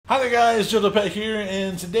Hi there guys, jojopetv here,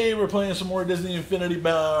 and today we're playing some more Disney Infinity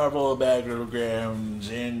Marvel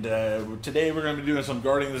Battlegrounds, and today we're going to be doing some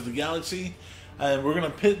Guardians of the Galaxy, and we're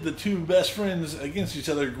going to pit the two best friends against each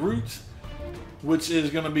other, Groot, which is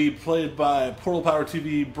going to be played by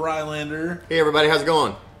PortalPowerTV Brylander. Hey everybody, how's it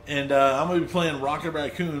going? And I'm going to be playing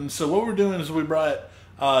Raccoon. So what we're doing is we brought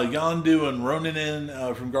Yondu and Ronan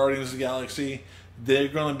in from Guardians of the Galaxy. They're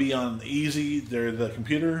going to be on easy. They're the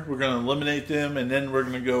computer. We're going to eliminate them, and then we're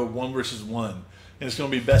going to go 1 versus 1. And it's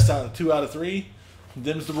going to be best out of 2 out of 3.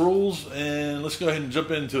 Them's the rules, and let's go ahead and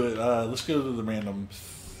jump into it. Let's go to the randoms.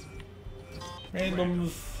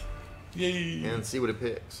 Randoms. Yay. And see what it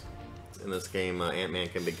picks. In this game, Ant-Man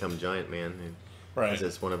can become Giant Man. Right.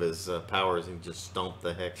 It's one of his powers, and just stomp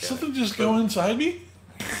the heck out. Something just go inside me?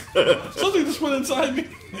 Something just went inside me.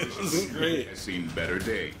 This is great. I've seen better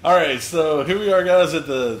days. Alright, so here we are, guys, at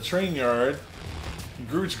the train yard.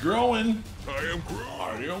 Groot's growing. I am Groot.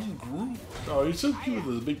 I am Groot. Oh, he's so cute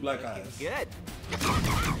with his big black eyes. Good.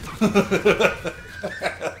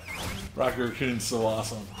 Raccoon's so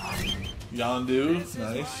awesome. Yondu, This is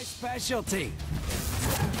my nice. specialty.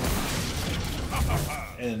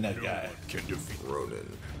 And that guy. Can defeat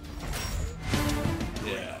Ronan.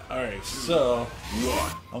 Yeah. Alright, so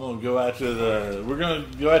I'm gonna go after the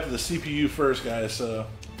CPU first, guys, so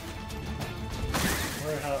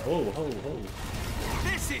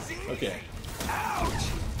This is it. okay. Ouch.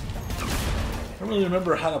 I don't really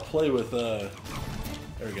remember how to play with there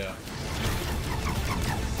we go.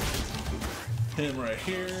 Him right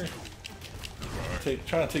here.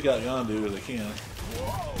 Trying to take out Yondu as I can.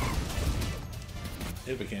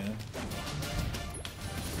 If I can.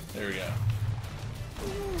 There we go.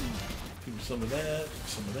 Give me some of that,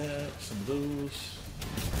 some of that, some of those.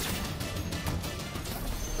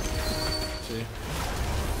 See?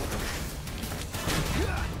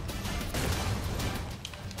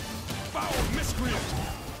 foul miscreant.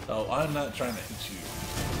 Oh, I'm not trying to hit you.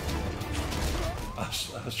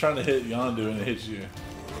 I was trying to hit Yondu and it hit you.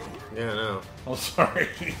 Yeah, I know. I'm sorry.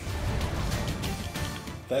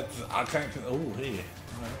 I can't. Oh, hey.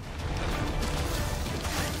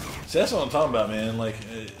 See, that's what I'm talking about, man. Like,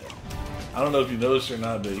 I don't know if you noticed or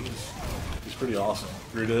not, but he's pretty awesome.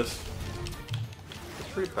 Groot is. It's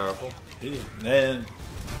pretty powerful. Man,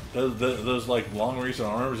 those like long recent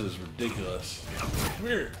arms is ridiculous. Come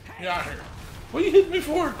here, get out here. What are you hitting me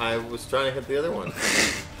for? I was trying to hit the other one.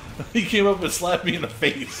 He came up and slapped me in the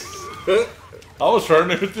face. I was trying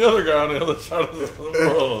to hit the other guy on the other side of the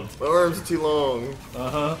world. My arms are too long.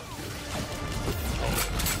 Uh-huh.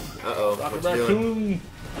 Uh-oh. Rocket What you doing? Raccoon.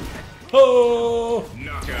 Oh!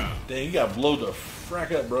 Knockout. Dang, you got blowed the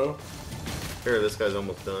frack up, bro. Here, this guy's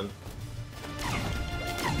almost done.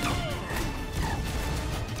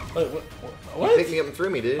 Wait, what? You picked me up and threw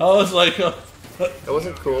me, dude. I was like, That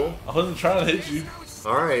wasn't cool. I wasn't trying to hit you.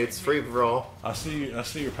 Alright, it's free for all. I see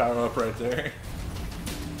your power up right there.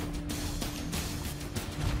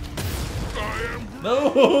 I am Groot.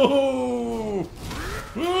 No!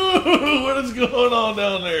 Woo! What is going on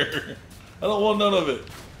down there? I don't want none of it.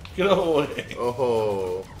 Get away.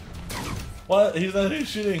 Oh. What? He's not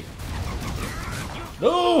shooting.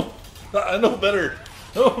 No! I know better.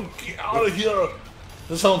 No, get out of here.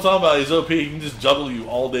 That's what I'm talking about. He's OP. He can just juggle you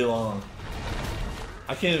all day long.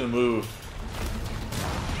 I can't even move.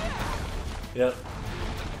 Yep.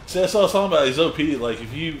 See, that's what I was talking about. He's OP. Like,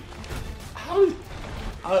 if you... How do you...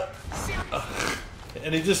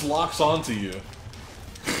 and he just locks onto you.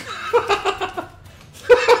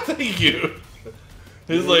 Thank you.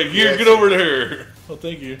 He's like, here, get over there. Oh,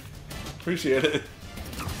 thank you. Appreciate it.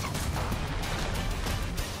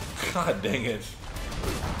 God dang it.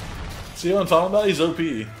 See what I'm talking about? He's OP.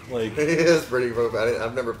 Like, He is pretty rough.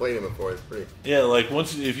 I've never played him before. It's pretty... yeah, like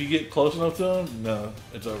if you get close enough to him, no,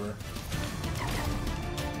 it's over.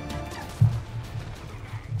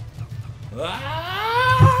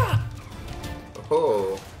 Ah!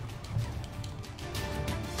 Oh.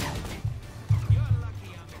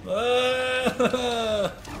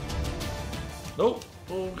 Ah! Nope.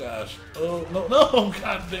 Oh gosh. Oh no, no!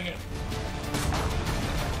 God dang it!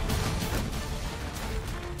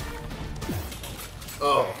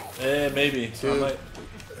 Oh. Eh, maybe. I Dude. might...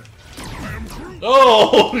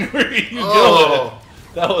 Oh, you Oh.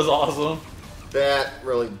 it. That was awesome, That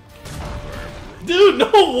really... dude.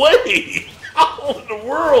 No way! How in the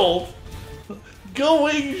world? Go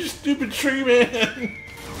away, you stupid tree man!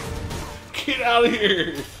 Get out of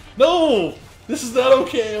here! No! This is not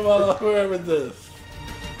okay about whoever this.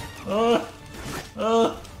 No!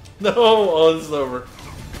 Oh, this is over.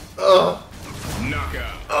 Oh.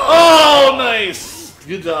 Knockout. Oh, nice!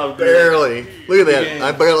 Good job, Groot. Barely. Look at that. Game.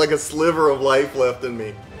 I've got like a sliver of life left in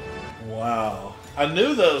me. Wow. I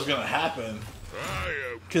knew that was going to happen.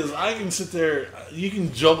 Because I can sit there, you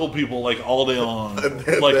can juggle people like all day long,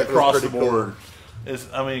 like across the board. Cool.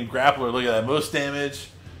 I mean, grappler, look at that. Most damage,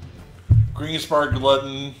 green spark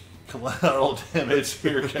glutton, collateral damage,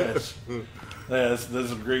 spear catch. That's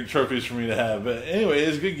some great trophies for me to have. But anyway,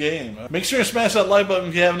 it's a good game. Make sure to smash that like button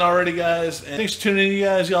if you haven't already, guys. And thanks for tuning in, you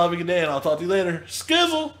guys. Y'all have a good day, and I'll talk to you later.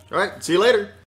 Skizzle! All right, see you later.